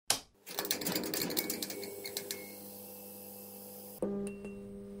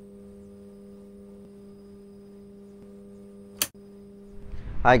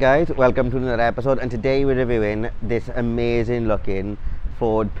Hi guys, welcome to another episode, and today we're reviewing this amazing looking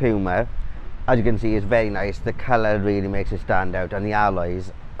Ford Puma. As you can see, it's very nice. The colour really makes it stand out and the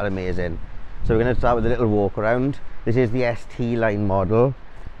alloys are amazing. So we're going to start with a little walk around. This is the ST-Line model,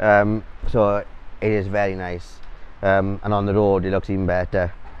 so it is very nice, and on the road it looks even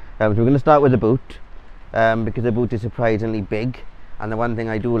better. So we're going to start with the boot, because the boot is surprisingly big, and the one thing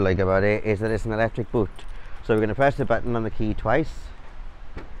I do like about it is that it's an electric boot. So we're going to press the button on the key twice.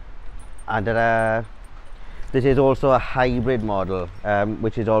 And this is also a hybrid model,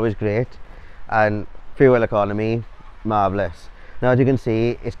 which is always great, and fuel economy marvellous. Now as you can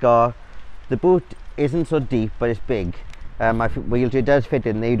see, it's got, the boot isn't so deep but it's big. My wheelchair does fit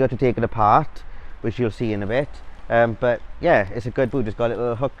in there. You do have to take it apart, which you'll see in a bit, but yeah, it's a good boot. It's got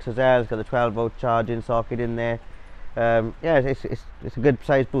little hooks as well. It's got the 12-volt charging socket in there. Yeah, it's a good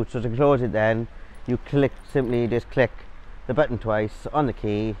sized boot. So to close it, then you simply just click the button twice on the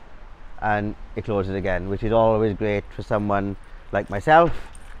key and it closes again, which is always great for someone like myself,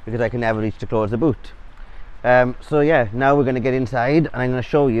 because I can never reach to close the boot. So yeah, now we're going to get inside, and I'm going to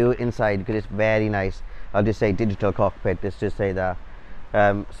show you inside because it's very nice. I'll just say digital cockpit, let's just say that.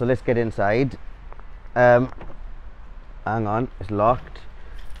 So let's get inside. Hang on, it's locked.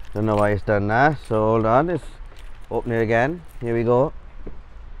 Don't know why it's done that, so hold on, let's open it again. Here we go.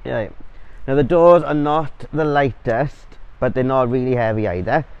 Yeah. Now the doors are not the lightest, but they're not really heavy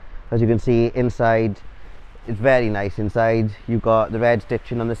either. As you can see inside, it's very nice inside. You've got the red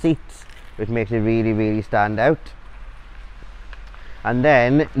stitching on the seats, which makes it really stand out. And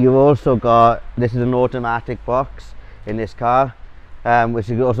then you've also got, this is an automatic box in this car, which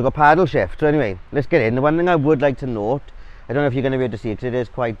you've also got paddle shift. So anyway, let's get in. The one thing I would like to note, I don't know if you're going to be able to see it because it is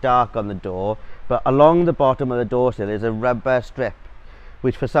quite dark on the door, but along the bottom of the door sill is a rubber strip,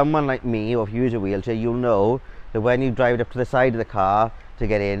 which for someone like me, or if you use a wheelchair, you'll know that when you drive it up to the side of the car to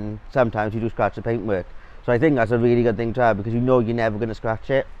get in, sometimes you do scratch the paintwork. So I think that's a really good thing to have, because you know you're never going to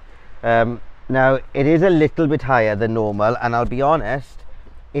scratch it. Now it is a little bit higher than normal, and I'll be honest,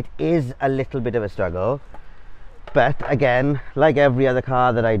 it is a little bit of a struggle, but again, like every other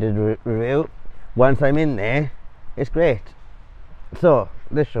car that I did review, once I'm in there, it's great. So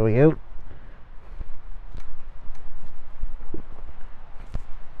let's show you.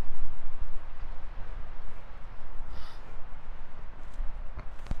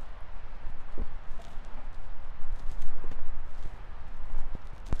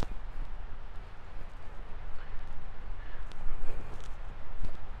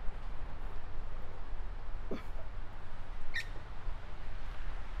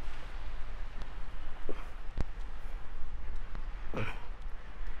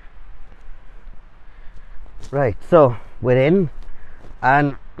 Right, so we're in,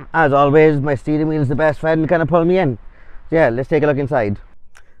 and as always, my steering wheel is the best friend, kind of pull me in. So yeah, let's take a look inside.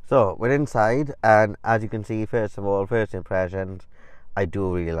 So we're inside, and as you can see, first of all, first impressions, I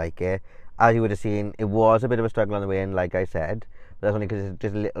do really like it. As you would have seen, it was a bit of a struggle on the way in, like I said, but that's only because it's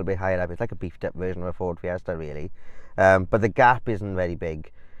just a little bit higher up. It's like a beefed up version of a Ford Fiesta, really, but the gap isn't very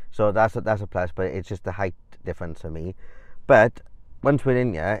big, so that's a plus. But it's just the height difference for me. But once we're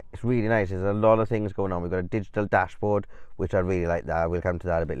in here, it's really nice. There's a lot of things going on. We've got a digital dashboard, which I really like that. We'll come to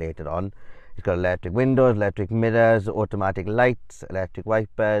that a bit later on. It's got electric windows, electric mirrors, automatic lights, electric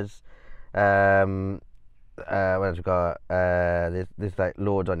wipers. What else we got? There's like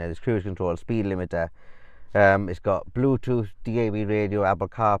loads on there. There's cruise control, speed limiter. It's got Bluetooth, DAB radio, Apple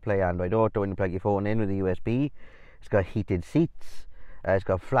CarPlay, Android Auto when you plug your phone in with a USB. It's got heated seats. It's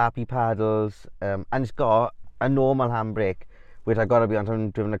got flappy paddles, and it's got a normal handbrake, which I've got to be honest, I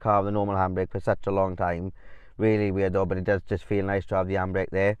haven't driven a car with a normal handbrake for such a long time. Really weird though, but it does just feel nice to have the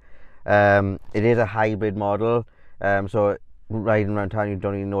handbrake there. It is a hybrid model, so riding around town you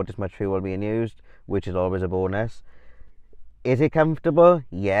don't even notice much fuel being used, which is always a bonus. Is it comfortable?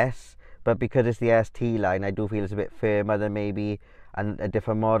 Yes, but because it's the ST-Line, I do feel it's a bit firmer than maybe a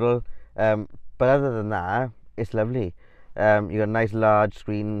different model. But other than that, it's lovely. You got a nice large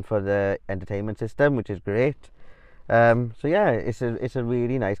screen for the entertainment system, which is great. So yeah, it's a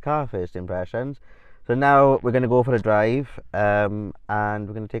really nice car, first impressions. So now we're going to go for a drive, and we're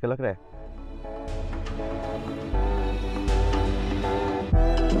going to take a look at it.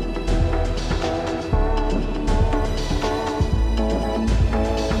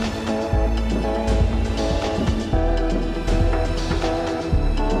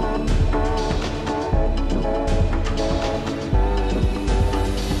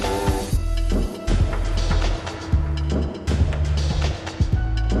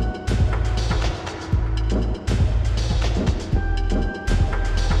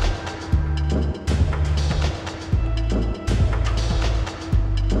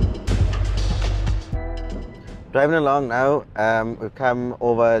 Driving along now, we've come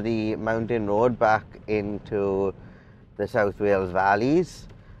over the mountain road back into the South Wales valleys.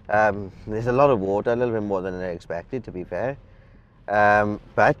 There's a lot of water, a little bit more than I expected, to be fair.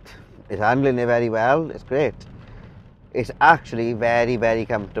 But it's handling it very well. It's great. It's actually very, very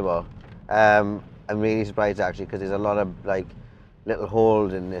comfortable. I'm really surprised actually, because there's a lot of like little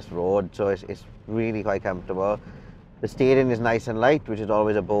holes in this road, so it's really quite comfortable. The steering is nice and light, which is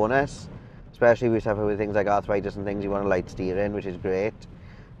always a bonus, especially if you suffer with things like arthritis and things. You want a light steering, which is great.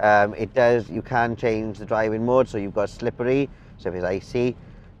 You can change the driving mode, so you've got slippery, so if it's icy.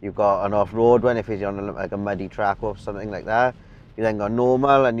 You've got an off-road one if it's on like a muddy track or something like that. You then got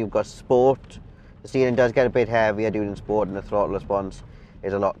normal, and you've got sport. The steering does get a bit heavier doing sport, and the throttle response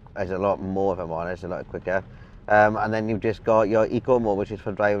is a lot more, if I'm honest, a lot quicker. And then you've just got your eco mode, which is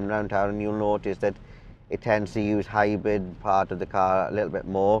for driving around town, and you'll notice that it tends to use hybrid part of the car a little bit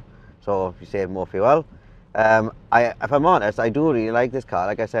more, so you save more fuel. If I'm honest, I do really like this car.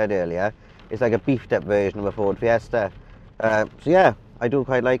 Like I said earlier, it's like a beefed up version of a Ford Fiesta. So yeah, I do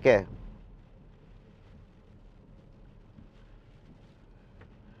quite like it.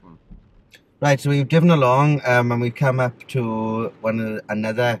 Right, so we've driven along and we've come up to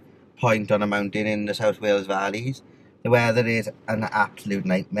another point on a mountain in the South Wales valleys. The weather is an absolute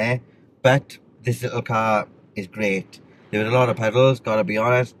nightmare, but this little car is great. There was a lot of puddles, gotta be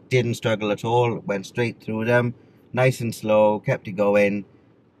honest, didn't struggle at all, went straight through them, nice and slow, kept it going,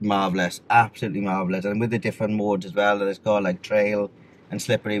 marvellous, absolutely marvellous. And with the different modes as well that it's got, like trail and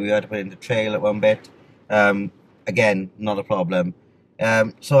slippery, we had to put it into trail at one bit. Again, not a problem.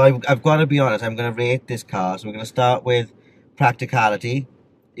 So I've got to be honest, I'm going to rate this car. So we're going to start with practicality,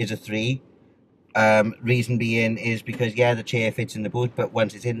 is a 3. Reason being is because, yeah, the chair fits in the boot, but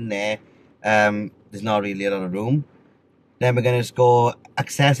once it's in there, there's not really a lot of room. Then we're going to score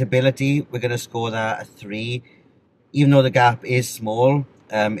accessibility. We're going to score that a 3. Even though the gap is small,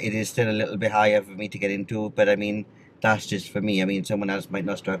 it is still a little bit higher for me to get into, but I mean, that's just for me. I mean, someone else might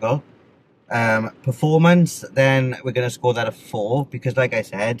not struggle. Performance, then we're going to score that a 4, because like I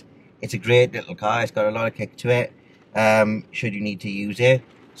said, it's a great little car. It's got a lot of kick to it, should you need to use it.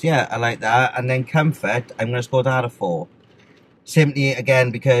 So yeah, I like that. And then comfort, I'm going to score that a 4. Simply, again,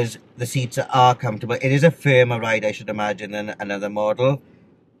 because the seats are comfortable. It is a firmer ride, I should imagine, than another model.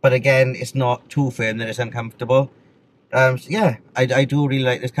 But again, it's not too firm that it's uncomfortable. So yeah, I do really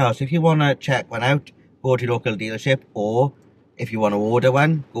like this car. So if you want to check one out, go to your local dealership, or if you want to order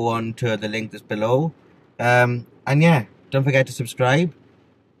one, go on to the link that's below. And yeah, don't forget to subscribe.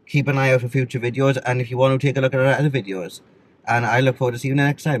 Keep an eye out for future videos. And if you want to take a look at our other videos. And I look forward to seeing you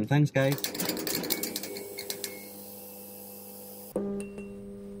next time. Thanks, guys.